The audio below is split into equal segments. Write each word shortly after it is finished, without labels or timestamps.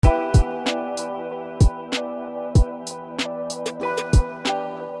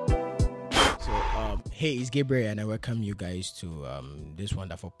Hey, it's Gabriel, and I welcome you guys to this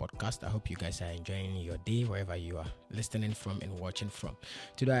wonderful podcast. I hope you guys are enjoying your day wherever you are listening from and watching from.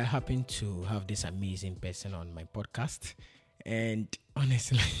 Today, I happen to have this amazing person on my podcast, and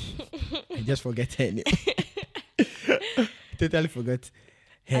honestly, I just forget her name. Totally forgot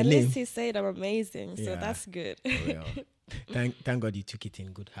her At name. least he said I'm amazing, so that's good. Well, thank God you took it in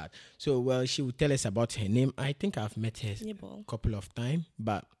good heart. So, well, she will tell us about her name. I think I've met her Nyibol. a couple of times,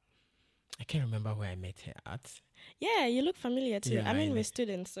 but I can't remember where I met her at. Yeah, you look familiar too. Yeah, I mean, I know. we're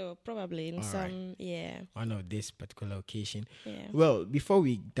students, so probably in All some, One of this particular occasion. yeah. Well, before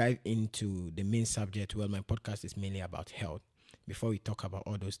we dive into the main subject, well, my podcast is mainly about health. Before we talk about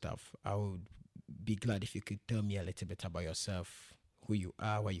all those stuff, I would be glad if you could tell me a little bit about yourself, who you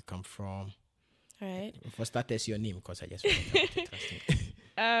are, where you come from. All right. For starters, your name, because I just forgot to trust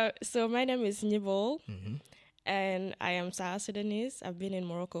me. So my name is Nyibol, Mm-hmm. and I am South Sudanese. I've been in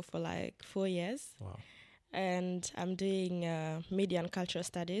Morocco for like 4 years, Wow. and I'm doing media and cultural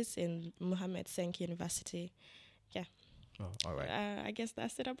studies in Mohammed Senk University. Oh, all right. I guess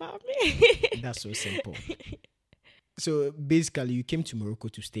that's it about me. That's so simple. So basically, you came to Morocco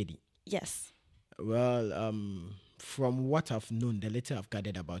to study. Yes. Well, from what I've known, the little I've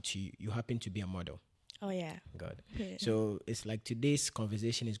gathered about you, you happen to be a model. Oh, yeah. God. Yeah. So it's like today's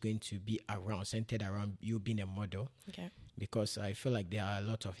conversation is going to be centered around you being a model, Okay. because I feel like there are a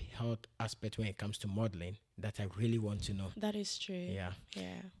lot of health aspects when it comes to modeling that I really want to know. That is true. Yeah.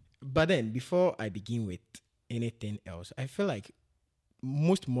 Yeah. But then before I begin with anything else, I feel like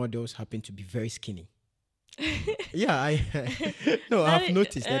most models happen to be very skinny. Yeah, I've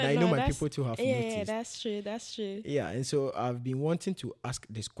noticed that. I know my people too have noticed. Yeah, that's true. That's true. Yeah, and so I've been wanting to ask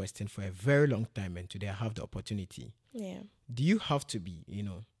this question for a very long time, and today I have the opportunity. Yeah. Do you have to be,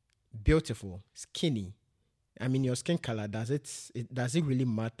 beautiful, skinny? I mean, your skin color, does it really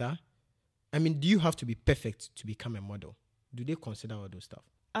matter? I mean, do you have to be perfect to become a model? Do they consider all those stuff?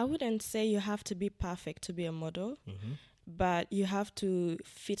 I wouldn't say you have to be perfect to be a model, Mm-hmm. but you have to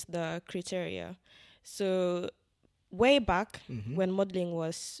fit the criteria. So way back Mm-hmm. when modeling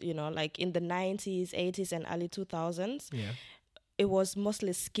was, like in the 90s, 80s, and early 2000s, Yeah. it was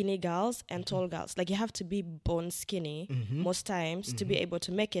mostly skinny girls and tall girls. Like you have to be bone skinny Mm-hmm. most times to be able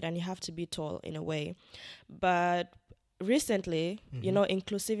to make it, and you have to be tall in a way. But recently,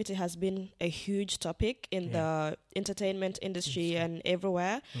 inclusivity has been a huge topic in the entertainment industry and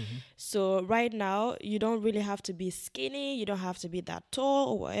everywhere. Mm-hmm. So right now, you don't really have to be skinny. You don't have to be that tall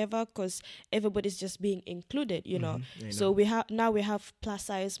or whatever, because everybody's just being included, I know. So we have plus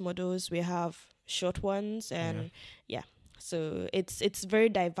size models, we have short ones, and so it's very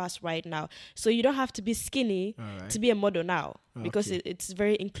diverse right now. So you don't have to be skinny All right. to be a model now, because Okay. it's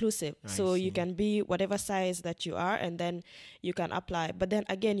very inclusive. I So see. you can be whatever size that you are, and then you can apply. But then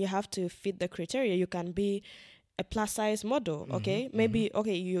again, you have to fit the criteria. You can be a plus size model, okay? Maybe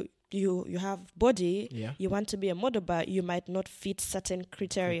you have body, Yeah. you want to be a model, but you might not fit certain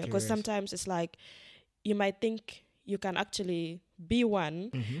criteria, because Criterias. sometimes it's like you might think you can actually be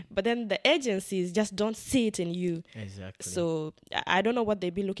one, Mm-hmm. but then the agencies just don't see it in you. Exactly. So I don't know what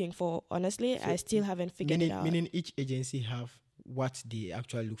they'd be looking for. Honestly, So I still haven't figured it out. meaning each agency have what they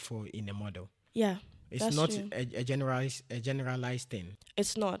actually look for in a model. Yeah, It's that's not true. a generalized thing.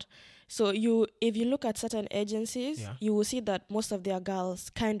 It's not. So if you look at certain agencies, Yeah. you will see that most of their girls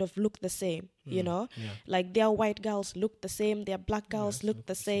kind of look the same. Yeah. Like their white girls look the same, their black girls look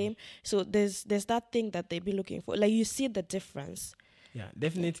the same. So there's that thing that they be looking for. Like you see the difference. Yeah,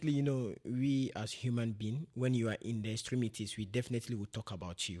 definitely, we as human beings, when you are in the extremities, we definitely will talk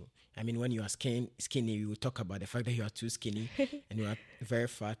about you. I mean, when you are skinny, we will talk about the fact that you are too skinny and you are very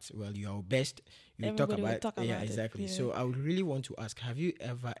fat. Well, you are obese. Everybody will talk yeah, about it, exactly. yeah. So I would really want to ask, have you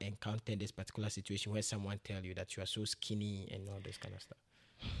ever encountered this particular situation where someone tell you that you are so skinny and all this kind of stuff?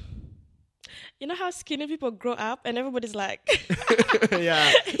 You know how skinny people grow up and everybody's like,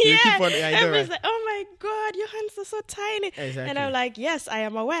 Yeah, you keep on, I know, everybody's right? like, oh my God, your hands are so tiny. Exactly. And I'm like, yes, I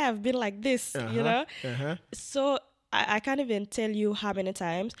am aware I've been like this, Uh-huh. So I can't even tell you how many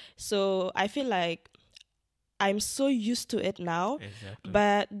times. So I feel like I'm so used to it now, Exactly.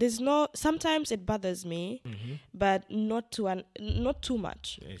 but sometimes it bothers me, but not too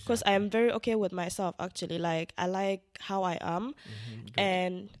much, because I am very okay with myself, actually. Like I like how I am,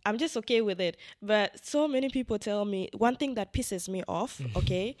 and I'm just okay with it. But so many people tell me one thing that pisses me off,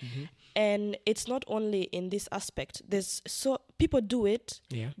 okay? And it's not only in this aspect. People do it,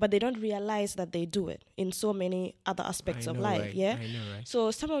 but they don't realize that they do it in so many other aspects of life. Right? Yeah. I know, right? So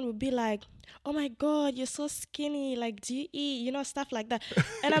someone would be like, "Oh my God, you're so skinny. Like, do you eat? Stuff like that."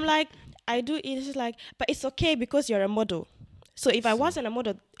 And I'm like, "I do eat." It's like, but it's okay because you're a model. So if I wasn't a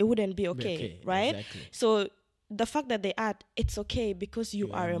model, it wouldn't be okay, right? Exactly. So the fact that they add, it's okay because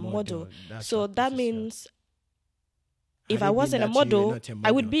you are a model. So that means if I wasn't a model,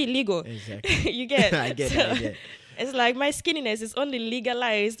 I would be illegal. Exactly. You get? I get. It's like my skinniness is only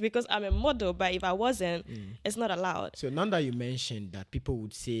legalized because I'm a model, but if I wasn't, it's not allowed. So now that you mentioned that people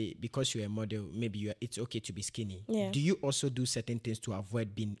would say because you're a model, maybe it's okay to be skinny. Yeah. Do you also do certain things to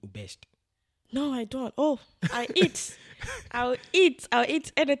avoid being obese? No, I don't. Oh, I eat. I'll eat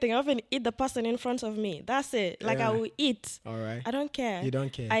anything. I'll even eat the person in front of me. That's it. Like, I will eat. All right. I don't care. You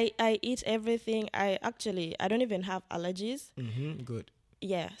don't care? I eat everything. I don't even have allergies. Good.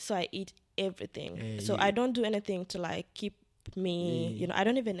 Yeah, so I eat everything. So I don't do anything to like keep me, I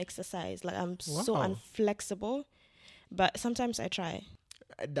don't even exercise. Like, I'm so unflexible. But sometimes I try.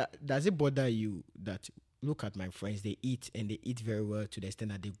 Does it bother you that, look at my friends, they eat and they eat very well to the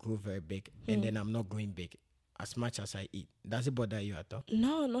extent that they grow very big, and then I'm not growing big as much as I eat? Does it bother you at all?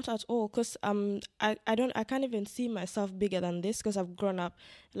 No, not at all, because I can't even see myself bigger than this because I've grown up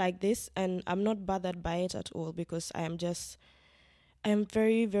like this, and I'm not bothered by it at all because I am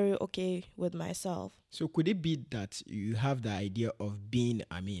very, very okay with myself. So could it be that you have the idea of being,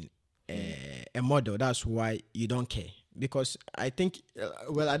 a model? That's why you don't care? Because I think,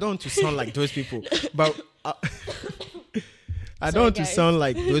 I don't want to sound like those people, but I don't want to sound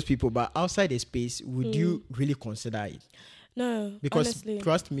like those people, but outside the space, would you really consider it? No, because honestly.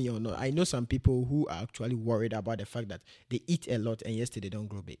 Trust me or not, I know some people who are actually worried about the fact that they eat a lot and yesterday they don't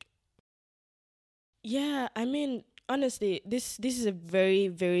grow big. Yeah, honestly, this is a very,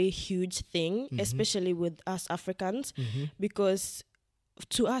 very huge thing, especially with us Africans, because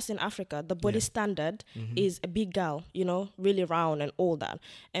to us in Africa, the body standard is a big girl, really round and all that.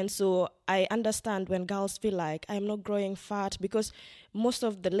 And so I understand when girls feel like I'm not growing fat, because most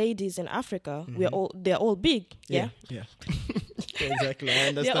of the ladies in Africa, they're all big. Yeah. Exactly. I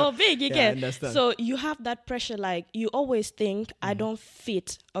understand. They're all big, you get. I understand. So you have that pressure, like you always think, I don't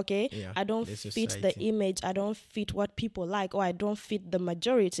fit, okay? Yeah, I don't fit the image, I don't fit what people like, or I don't fit the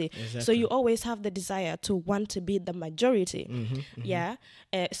majority. Exactly. So you always have the desire to want to be the majority. Yeah.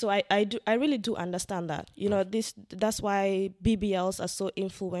 So I really do understand that. That's why BBLs are so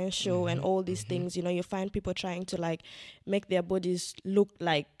influential and all these things. You find people trying to like make their bodies look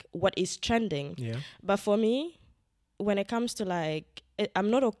like what is trending. Yeah. But for me, when it comes to like, I'm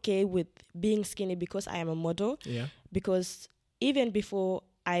not okay with being skinny because I am a model. Yeah. Because even before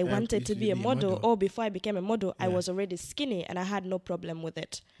I wanted to be a model, or before I became a model, I was already skinny and I had no problem with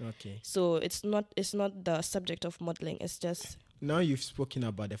it. Okay. So it's not the subject of modeling. It's just. Now you've spoken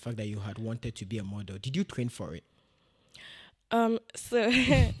about the fact that you had wanted to be a model. Did you train for it? So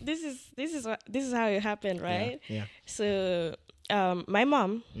this is how it happened, right? Yeah. So my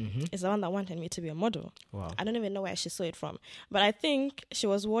mom is the one that wanted me to be a model. Wow. I don't even know where she saw it from, but I think she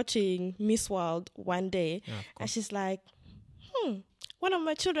was watching Miss World one day, and she's like, one of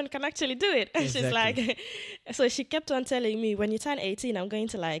my children can actually do it. And she's like, so she kept on telling me, when you turn 18, I'm going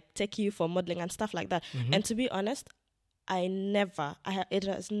to like take you for modeling and stuff like that. And to be honest, it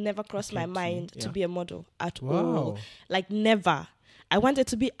has never crossed my mind to be a model at all. Like, never. I wanted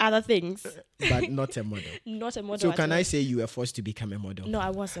to be other things. But not a model. Not a model. So can I say you were forced to become a model? No,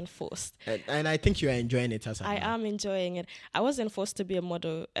 I wasn't forced. And I think you are enjoying it as I am enjoying it. I wasn't forced to be a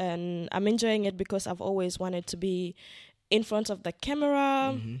model. And I'm enjoying it because I've always wanted to be in front of the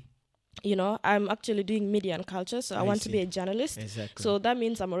camera. I'm actually doing media and culture, so I want to be a journalist. Exactly. So that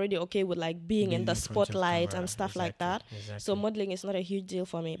means I'm already okay with like being in the spotlight and stuff like that. Exactly. So modeling is not a huge deal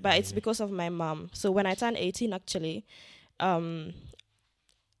for me, but it's because of my mom. So when I turned 18, actually,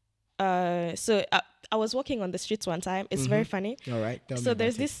 I was walking on the streets one time. It's very funny. All right. So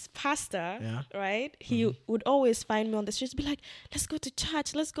there's this pastor, right? He would always find me on the streets, be like, let's go to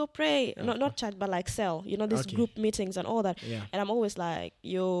church, let's go pray. Not church, but like cell, these group meetings and all that. Yeah. And I'm always like,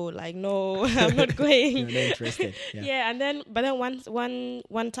 no, I'm not going. You're not interested. Yeah. But then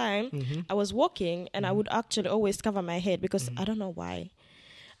one time I was walking and I would actually always cover my head because I don't know why.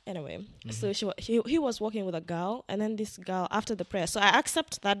 Anyway, so he was walking with a girl, and then this girl after the prayer. So I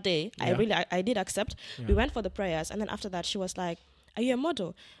accept that day. Yeah. I did accept. Yeah. We went for the prayers, and then after that, she was like, "Are you a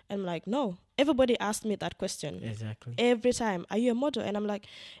model?" And I'm like, "No." Everybody asked me that question. Exactly. Every time, "Are you a model?" And I'm like,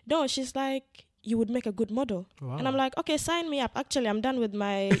 "No." She's like, "You would make a good model." Wow. And I'm like, "Okay, sign me up." Actually, I'm done with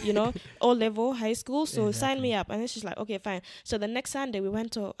my, O-level high school, so sign me up. And then she's like, "Okay, fine." So the next Sunday,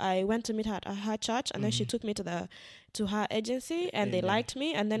 I went to meet her at her church, and then she took me to her agency, and they liked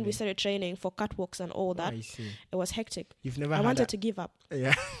me, and then we started training for catwalks and all that. I see. It was hectic. I wanted to give up.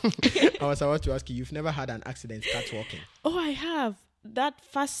 Yeah. I was about to ask you, you've never had an accident catwalking? Oh, I have. that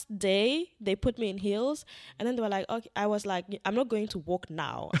first day they put me in heels, and then they were like, okay, I was like, I'm not going to walk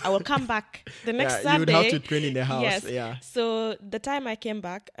now. I will come back the next Sunday. You would have to train in the house. Yes. Yeah. So the time I came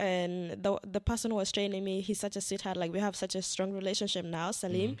back, and the person who was training me, he's such a sweetheart. Like, we have such a strong relationship now.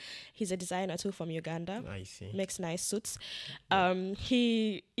 Salim, he's a designer too from Uganda. I see. Makes nice suits.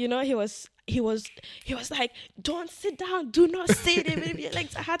 He was like, don't sit down, do not sit, even if your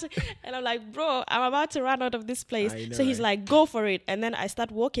legs are hard. And I'm like, bro, I'm about to run out of this place. So he's like, go for it. And then I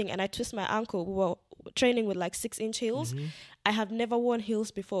start walking and I twist my ankle. We were training with like 6-inch heels. I have never worn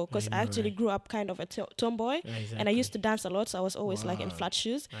heels before because I actually grew up kind of a tomboy. And I used to dance a lot, so I was always like in flat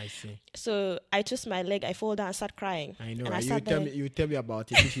shoes. I see. So I twist my leg, I fall down and start crying. I know. And you tell me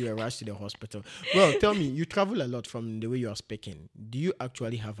about it if you were rushed to the hospital. Well, tell me, you travel a lot from the way you are speaking. Do you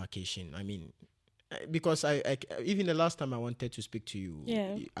actually have vacation? I mean, because I even the last time I wanted to speak to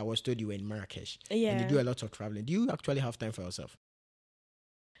you, I was told you were in Marrakesh. Yeah. And you do a lot of traveling. Do you actually have time for yourself?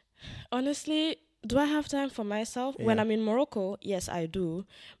 Honestly, do I have time for myself? When I'm in Morocco, yes, I do.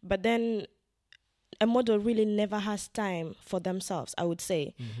 But then a model really never has time for themselves, I would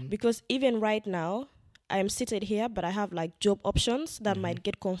say. Because even right now, I am seated here, but I have like job options that might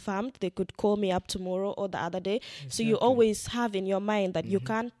get confirmed. They could call me up tomorrow or the other day. Exactly. So you always have in your mind that you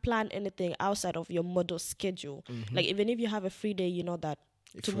can't plan anything outside of your model schedule. Like, even if you have a free day, you know that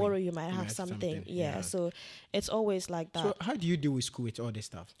tomorrow you might have something. Yeah, so it's always like that. So how do you deal with school with all this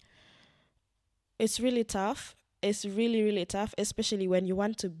stuff? It's really tough. It's really, really tough, especially when you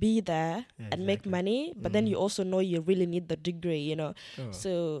want to be there and make money, but then you also know you really need the degree, you know.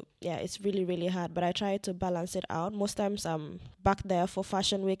 So, yeah, it's really, really hard. But I try to balance it out. Most times I'm back there for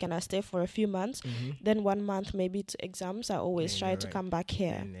Fashion Week and I stay for a few months. Then 1 month maybe to exams. I always try to come back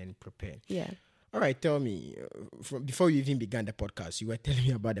here. And then prepare. Yeah. All right, tell me, before you even began the podcast, you were telling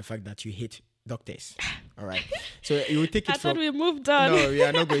me about the fact that you hate doctors. All right. So you will take it I thought we moved on. No, we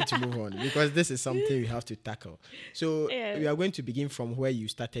are not going to move on because this is something we have to tackle. So we are going to begin from where you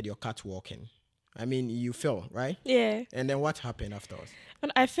started your catwalking. I mean, you fell, right? Yeah. And then what happened afterwards?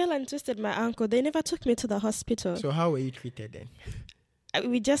 When I fell and twisted my ankle, they never took me to the hospital. So how were you treated then?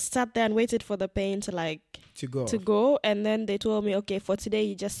 We just sat there and waited for the pain to go, and then they told me, okay, for today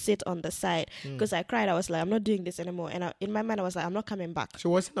you just sit on the side. Because I cried. I was like, I'm not doing this anymore. And in my mind I was like, I'm not coming back.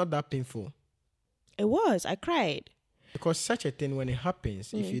 So was it not that painful? It was. I cried. Because such a thing, when it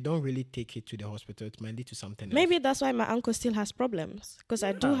happens, if you don't really take it to the hospital, it might lead to something else. Maybe that's why my ankle still has problems. Because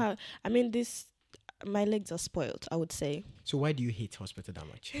I do have, my legs are spoiled, I would say. So why do you hate hospital that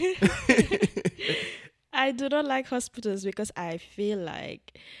much? I do not like hospitals because I feel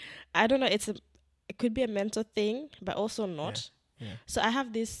like, I don't know, it could be a mental thing, but also not. Yeah. So I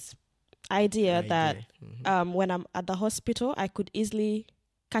have this idea that when I'm at the hospital, I could easily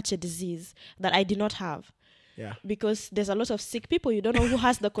catch a disease that I did not have. Yeah. Because there's a lot of sick people. You don't know who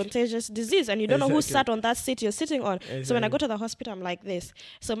has the contagious disease and you don't know who sat on that seat you're sitting on. So when I go to the hospital, I'm like this.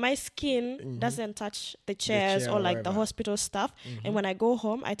 So my skin doesn't touch the chairs or like the hospital stuff. And when I go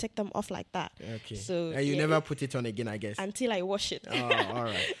home, I take them off like that. Okay. So and you never put it on again, I guess. Until I wash it. Oh, all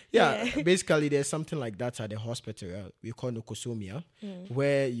right. Yeah. Basically, there's something like that at the hospital. We call nucosomia,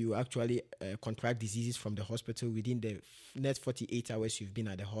 where you actually contract diseases from the hospital within the next 48 hours you've been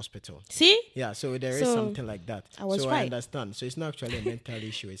at the hospital. See? Yeah. So there is something like that. I was right. I understand. So it's not actually a mental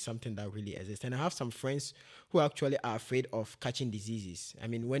issue. It's something that really exists. And I have some friends who actually are afraid of catching diseases. I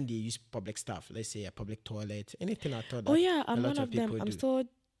mean, when they use public stuff, let's say a public toilet, anything at all. Oh yeah, I'm one of them. I'm so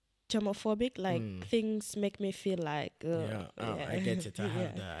germophobic. Like things make me feel like. I get it.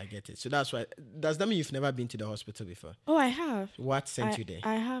 I get it. So that's why. Does that mean you've never been to the hospital before? Oh, I have. What sent you there?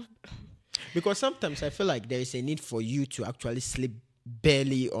 I have. Because sometimes I feel like there is a need for you to actually sleep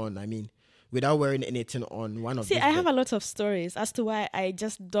barely on. I mean, without wearing anything on one of these. See, I have a lot of stories as to why I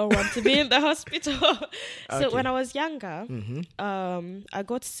just don't want to be in the hospital. So when I was younger, I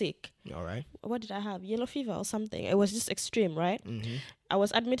got sick. All right. What did I have? Yellow fever or something. It was just extreme, right? I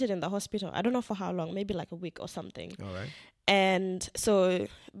was admitted in the hospital. I don't know for how long, maybe like a week or something. All right. And so,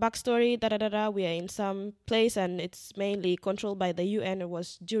 backstory, we are in some place and it's mainly controlled by the UN. It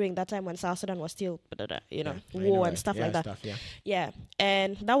was during that time when South Sudan was still, war and stuff like that. Yeah.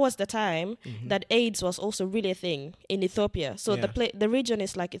 And that was the time that AIDS was also really a thing in Ethiopia. So the region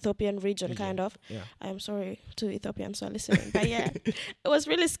is like Ethiopian region, kind of. Yeah. I'm sorry to Ethiopians who are listening. But yeah, it was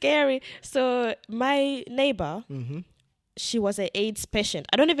really scary. So my neighbor... she was an AIDS patient.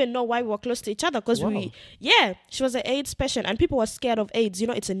 I don't even know why we were close to each other because she was an AIDS patient and people were scared of AIDS. You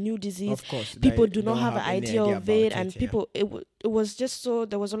know, it's a new disease. Of course. People do not have an idea of it and people, it was just so,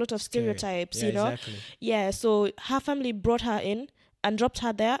 there was a lot of stereotypes, you know. Exactly. Yeah, so her family brought her in and dropped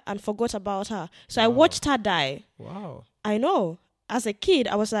her there and forgot about her. So I watched her die. Wow. I know. as a kid,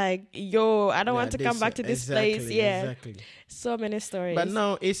 I was like, yo, I don't want to come back to this place. Yeah. Exactly. So many stories. But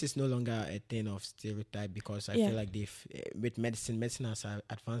now ACE is no longer a thing of stereotype, because I feel like with medicine has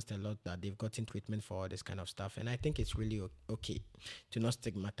advanced a lot, that they've gotten treatment for all this kind of stuff. And I think it's really okay to not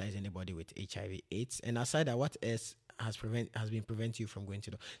stigmatize anybody with HIV/AIDS. And aside that, what else has been preventing you from going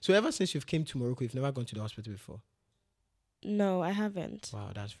to the... So ever since you've came to Morocco, you've never gone to the hospital before? No, I haven't. Wow,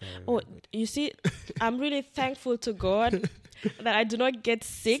 that's very, very good. You see, I'm really thankful to God that I do not get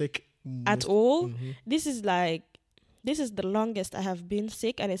sick at all. Mm-hmm. This is the longest I have been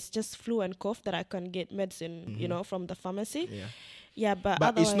sick, and it's just flu and cough that I can get medicine, from the pharmacy. Yeah, but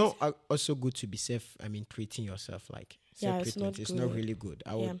it's not also good to be treating yourself like self-treatment. It's not really good.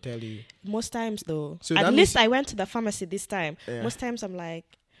 I will tell you. Most times, though. So at least I went to the pharmacy this time. Yeah. Most times I'm like,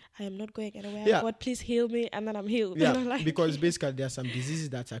 I am not going anywhere. Yeah. God, please heal me, and then I'm healed. Yeah, because basically there are some diseases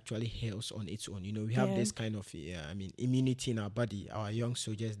that actually heals on its own. We have this kind of, immunity in our body. Our young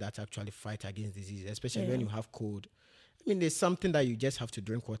soldiers that actually fight against disease, especially when you have cold. There's something that you just have to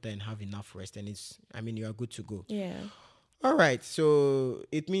drink water and have enough rest, and you are good to go. Yeah. All right, so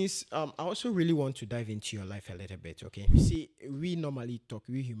it means I also really want to dive into your life a little bit, okay? See, we human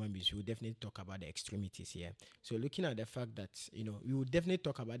beings, we will definitely talk about the extremities here. So looking at the fact that, we will definitely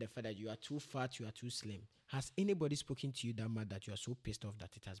talk about the fact that you are too fat, you are too slim. Has anybody spoken to you that much that you are so pissed off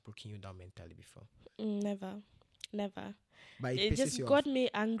that it has broken you down mentally before? Never. But it just got me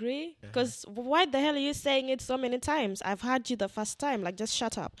angry, because why the hell are you saying it so many times? I've heard you the first time, like, just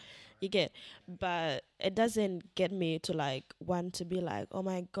shut up. You get, but it doesn't get me to want to be like, oh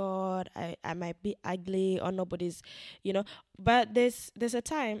my God, I might be ugly or nobody's, But there's a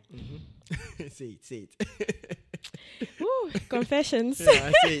time. Mm-hmm. Say it. Ooh, confessions.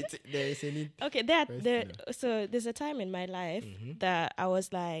 Yeah, say it. There is any. Okay, so there's a time in my life that I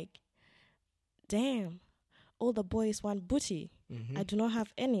was like, damn, all the boys want booty. Mm-hmm. I do not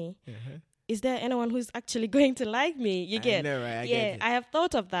have any. Uh-huh. Is there anyone who's actually going to like me? You get? I know, right? I get it. I have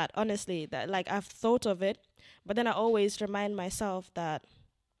thought of that, honestly. That I've thought of it, but then I always remind myself that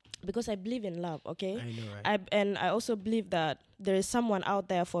because I believe in love, okay? I know, right? And I also believe that there is someone out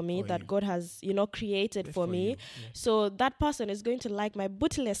there for me that God has, created for me. Yeah. So that person is going to like my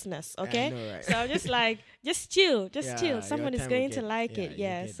bootylessness, okay? I know, right? So I'm just like, just chill. Someone is going to like it.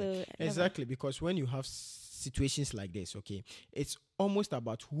 Yeah, so... Exactly, because when you have situations like this, okay, it's almost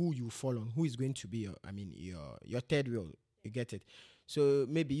about who you fall on, who is going to be your third wheel. You get it? So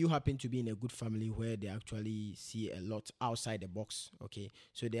maybe you happen to be in a good family where they actually see a lot outside the box, okay?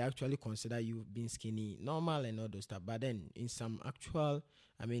 So they actually consider you being skinny normal and all those stuff. But then in some actual,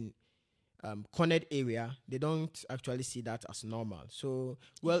 cornered area, they don't actually see that as normal. So,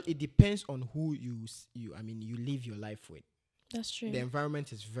 well, it depends on who you live your life with. That's true. The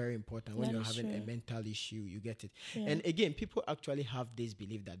environment is very important when you're having a mental issue. You get it. Yeah. And again, people actually have this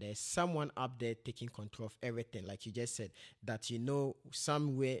belief that there's someone up there taking control of everything. Like you just said, that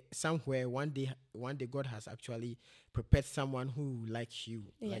somewhere, one day God has actually prepared someone who likes you,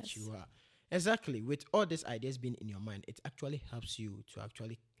 like you are. Exactly. With all these ideas being in your mind, it actually helps you to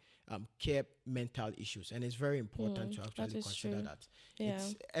actually care mental issues. And it's very important to actually consider that. Yeah.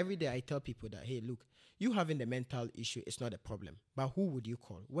 Every day I tell people that, hey, look, you having the mental issue is not a problem, but who would you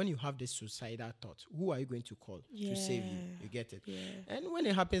call? When you have this suicidal thought, who are you going to call to save you? You get it? Yeah. And when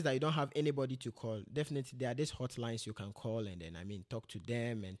it happens that you don't have anybody to call, definitely there are these hotlines you can call and then, talk to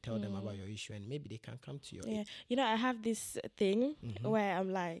them and tell them about your issue, and maybe they can come to your aid. I have this thing where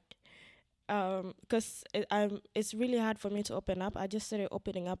I'm like, because it's really hard for me to open up. I just started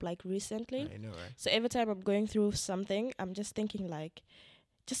opening up recently. I know, right? So every time I'm going through something, I'm just thinking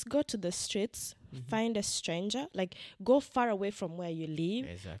just go to the streets, find a stranger, go far away from where you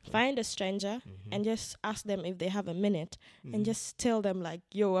live, find a stranger and just ask them if they have a minute and just tell them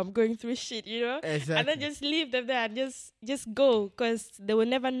yo, I'm going through shit, Exactly. And then just leave them there and just go, because they will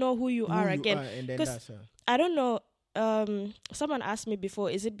never know who you are again. Because I don't know, someone asked me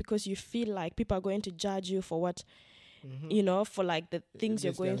before, is it because you feel like people are going to judge you for what for the things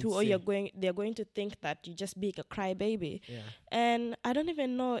you're going through, or they're going to think that you just being a crybaby. Yeah. And I don't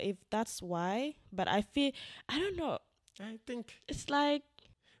even know if that's why, but I don't know. I think it's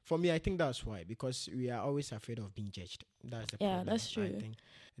for me, I think that's why, because we are always afraid of being judged. That's the problem. Yeah, that's true. I think.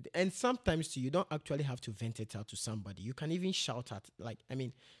 And sometimes too, you don't actually have to vent it out to somebody. You can even shout at,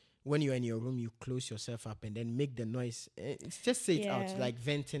 when you're in your room, you close yourself up and then make the noise. It's just say it out,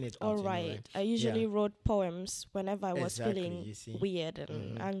 venting it out. All right. I usually wrote poems whenever I was feeling weird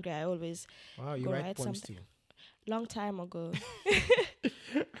and angry. I always you write poems something. Too. Long time ago.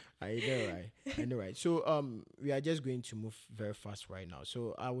 I know, right? I know, right? So, we are just going to move very fast right now.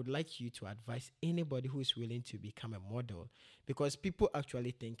 So, I would like you to advise anybody who is willing to become a model, because people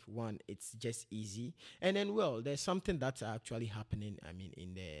actually think, one, it's just easy, and then, well, there's something that's actually happening. I mean,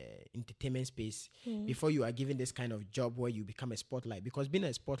 in the entertainment space, before you are given this kind of job where you become a spotlight, because being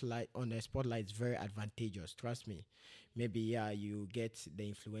a spotlight on a spotlight is very advantageous. Trust me. Maybe you get the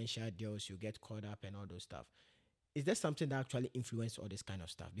influential deals, you get caught up, and all those stuff. Is there something that actually influenced all this kind of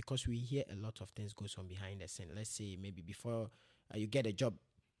stuff? Because we hear a lot of things goes on behind the scene. Let's say maybe before you get a job,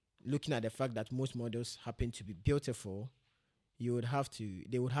 looking at the fact that most models happen to be beautiful, they would have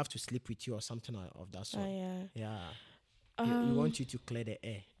to sleep with you or something of that sort. Yeah. We want you to clear the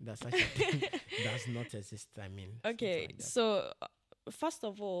air. That's such a thing does not exist. I mean. Okay, like so first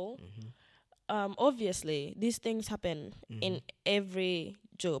of all, obviously these things happen in every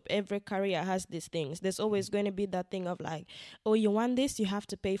job. Every career has these things. There's always going to be that thing of like, oh, you want this, you have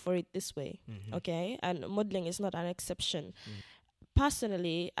to pay for it this way. Okay, and modeling is not an exception.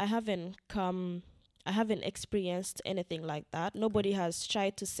 Personally, I haven't experienced anything like that. Nobody has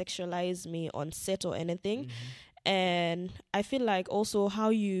tried to sexualize me on set or anything. And I feel like also how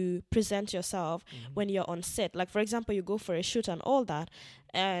you present yourself when you're on set, like for example, you go for a shoot and all that,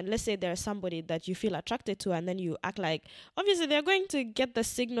 and let's say there's somebody that you feel attracted to, and then you act like, obviously they're going to get the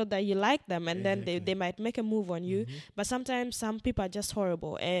signal that you like them, and then they might make a move on you. But sometimes some people are just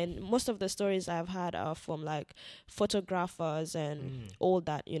horrible, and most of the stories I've had are from like photographers and all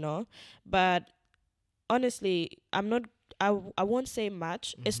that, but honestly, I won't say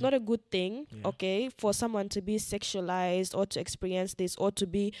much. It's not a good thing, okay, for someone to be sexualized or to experience this or to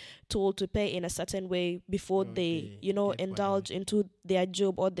be told to pay in a certain way before they indulge into their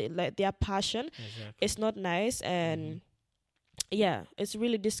job or their passion. Exactly. It's not nice, and it's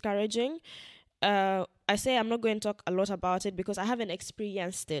really discouraging. I say I'm not going to talk a lot about it because I haven't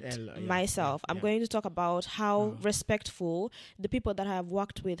experienced it myself. I'm going to talk about how respectful the people that I have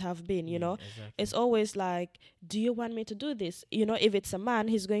worked with have been, Exactly. It's always like, do you want me to do this? If it's a man,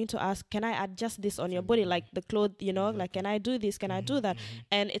 he's going to ask, can I adjust this on your body? Like the clothes, exactly. Like, can I do this? Can I do that?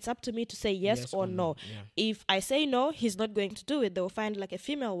 And it's up to me to say yes or no. Yeah. If I say no, he's not going to do it. They'll find like a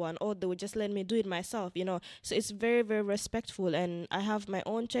female one, or they will just let me do it myself, So it's very, very respectful. And I have my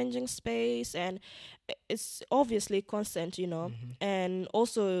own changing space, and it's obviously constant, and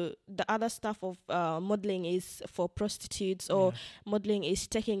also the other stuff of modeling is for prostitutes, or modeling is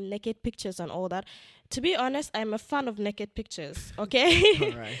taking naked pictures and all that. To be honest, I'm a fan of naked pictures, okay?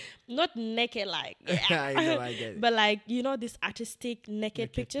 All right. Not naked like, I know, I get it. But like, these artistic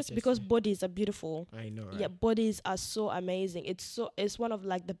naked pictures, because bodies are beautiful. I know, right? Yeah, bodies are so amazing. It's one of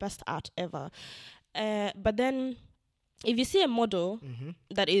like the best art ever. But then if you see a model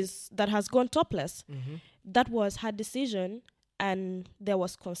that has gone topless, that was her decision, and there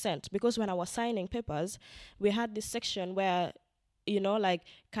was consent. Because when I was signing papers, we had this section where, like,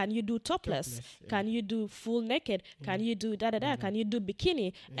 can you do topless? Can you do full naked? Can you do da-da-da? Can you do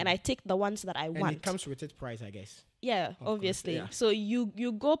bikini? And I take the ones that I want. And it comes with its price, I guess. Yeah, obviously. Yeah. So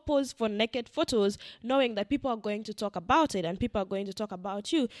you go pose for naked photos knowing that people are going to talk about it and people are going to talk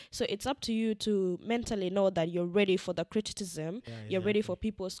about you. So it's up to you to mentally know that you're ready for the criticism. Yeah, exactly. You're ready for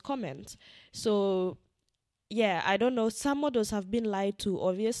people's comments. So I don't know. Some models have been lied to,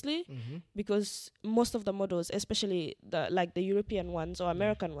 obviously, because most of the models, especially the European ones or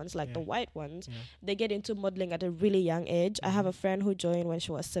American ones, like the white ones, they get into modeling at a really young age. I have a friend who joined when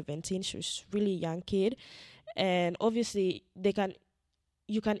she was 17. She was a really young kid. And obviously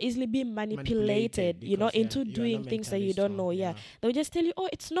you can easily be manipulated, into doing things that you don't know. They'll just tell you, oh,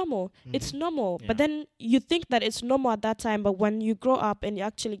 it's normal. It's normal. But then you think that it's normal at that time. But when you grow up and you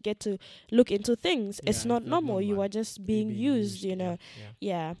actually get to look into things, it's not normal. You are just being used,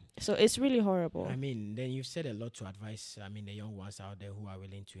 Yeah. So it's really horrible. I mean, then you've said a lot to advise, the young ones out there who are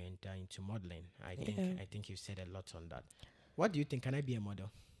willing to enter into modeling. I think you've said a lot on that. What do you think? Can I be a model?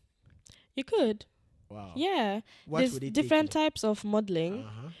 You could. Wow. Yeah. There's different types of modeling.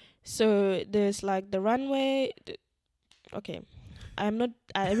 So there's like the runway. Okay. I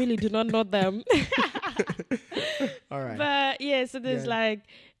really do not know them. All right. But so there's like,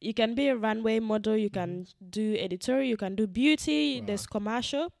 you can be a runway model, you can do editorial, you can do beauty, there's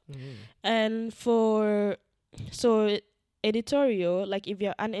commercial. And so editorial, like if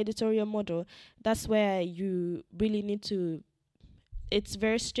you're an editorial model, that's where you really need to, it's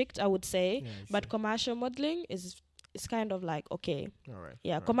very strict, I would say. But commercial modeling is kind of like, okay. All right.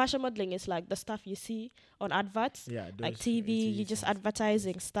 Yeah, commercial modeling is like the stuff you see on adverts, like TV, you're just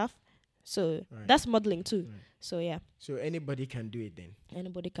advertising stuff. So that's modeling too. Right. So yeah. So anybody can do it then.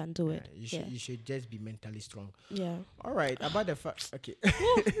 Anybody can do it. You should just be mentally strong. Yeah. All right. About the fact. Okay.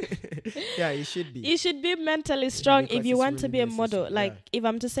 Yeah, you should be. You should be mentally strong if you want to be a model. Like if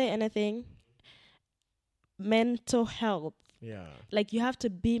I'm to say anything, mental health. Yeah. Like you have to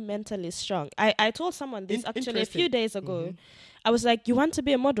be mentally strong. I told someone this actually a few days ago. I was like, you want to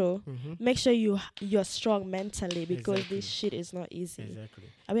be a model? Make sure you're strong mentally because this shit is not easy. Exactly.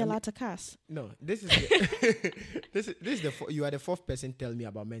 Are we allowed to cuss? No, this is you are the fourth person telling me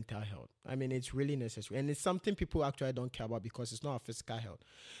about mental health. I mean, it's really necessary, and it's something people actually don't care about because it's not a physical health.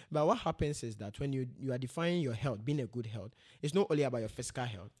 But what happens is that when you are defining your health, being a good health, it's not only about your physical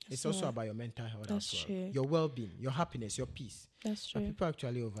health. It's also about your mental health. That's as well. true. Your well-being, your happiness, your peace. That's true. But people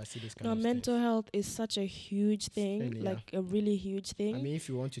actually oversee this kind of mental things. health is such a huge thing, like a really huge thing. I mean, if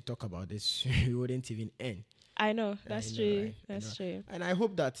you want to talk about this, you wouldn't even end. I know, that's true. Right? That's true. And I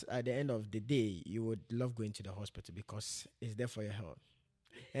hope that at the end of the day, you would love going to the hospital because it's there for your health.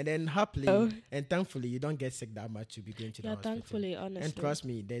 And then happily and thankfully, you don't get sick that much to be going to the hospital. Thankfully, honestly. And trust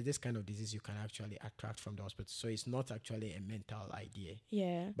me, there's this kind of disease you can actually attract from the hospital. So it's not actually a mental idea.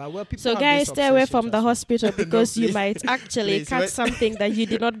 Yeah. But well, people so guys, stay away from the hospital because you might actually catch something that you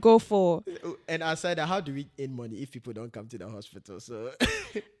did not go for. And aside that, how do we earn money if people don't come to the hospital? So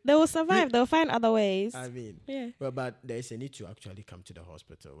they will survive. They'll find other ways. I mean, yeah. Well, but there is a need to actually come to the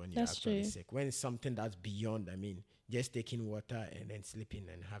hospital when you're actually sick. When it's something that's beyond, I mean, just taking water and then sleeping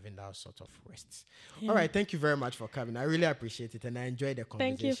and having that sort of rests. Yeah. All right. Thank you very much for coming. I really appreciate it and I enjoyed the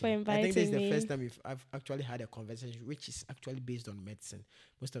conversation. Thank you for inviting me. I think this is the first time I've actually had a conversation which is actually based on medicine.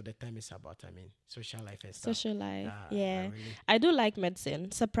 Most of the time it's about, I mean, social life and stuff. Social life. I do like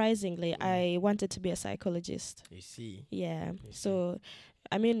medicine. Surprisingly, I wanted to be a psychologist. You see. Yeah. So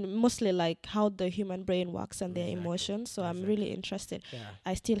I mean, mostly like how the human brain works and their emotions. So I'm really interested. Yeah.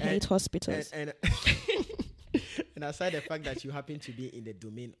 I still hate hospitals. And aside the fact that you happen to be in the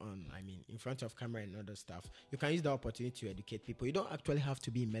domain in front of camera and other stuff, you can use the opportunity to educate people. You don't actually have to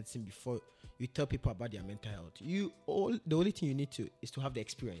be in medicine before you tell people about their mental health. The only thing you need to is to have the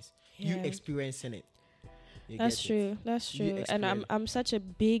experience. Yeah. You experiencing it. That's true. And I'm such a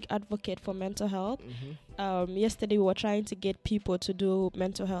big advocate for mental health. Yesterday we were trying to get people to do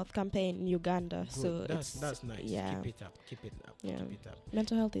mental health campaign in Uganda. Good. So that's nice. Yeah. Keep it up. Yeah. Keep it up.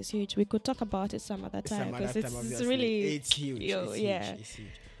 Mental health is huge. We could talk about it some other time because it's really huge. It's huge.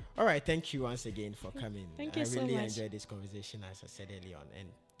 All right, thank you once again for coming. Thank you so much. I really enjoyed this conversation, as I said earlier on, and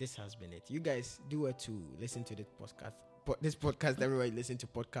this has been it. You guys do it to listen to this podcast everywhere you listen to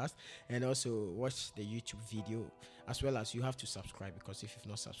podcasts, and also watch the YouTube video, as well as you have to subscribe, because if you've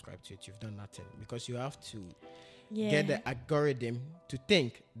not subscribed to it, you've done nothing, because you have to get the algorithm to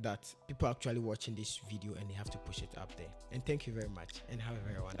think that people are actually watching this video and they have to push it up there. And thank you very much and have a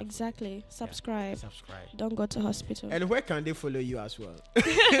very wonderful day. Subscribe. Subscribe. Don't go to hospital. And where can they follow you as well?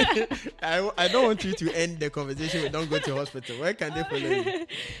 I don't want you to end the conversation with don't go to hospital. Where can they follow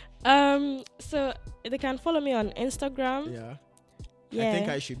you? So they can follow me on Instagram. Yeah. I think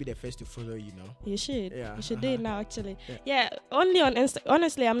I should be the first to follow you now. You should. Yeah. You should do it now, actually. Yeah. Only on Insta.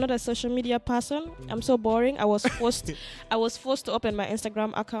 Honestly, I'm not a social media person. I'm so boring. I was forced to open my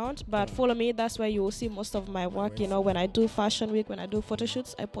Instagram account, but follow me. That's where you will see most of my work. You know, when I do fashion week, when I do photo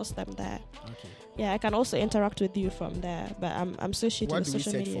shoots, I post them there. Okay. Yeah, I can also interact with you from there, but I'm so shitty with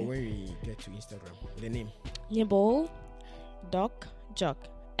social media. What do we search for when we get to Instagram? The name? Nyibol Doc Jok.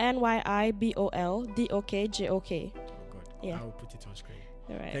 NYIBOLDOKJOK. Yeah. I will put it on screen.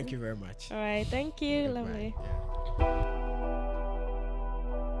 All right. Thank you very much. All right. Thank you. Goodbye. Lovely. Yeah.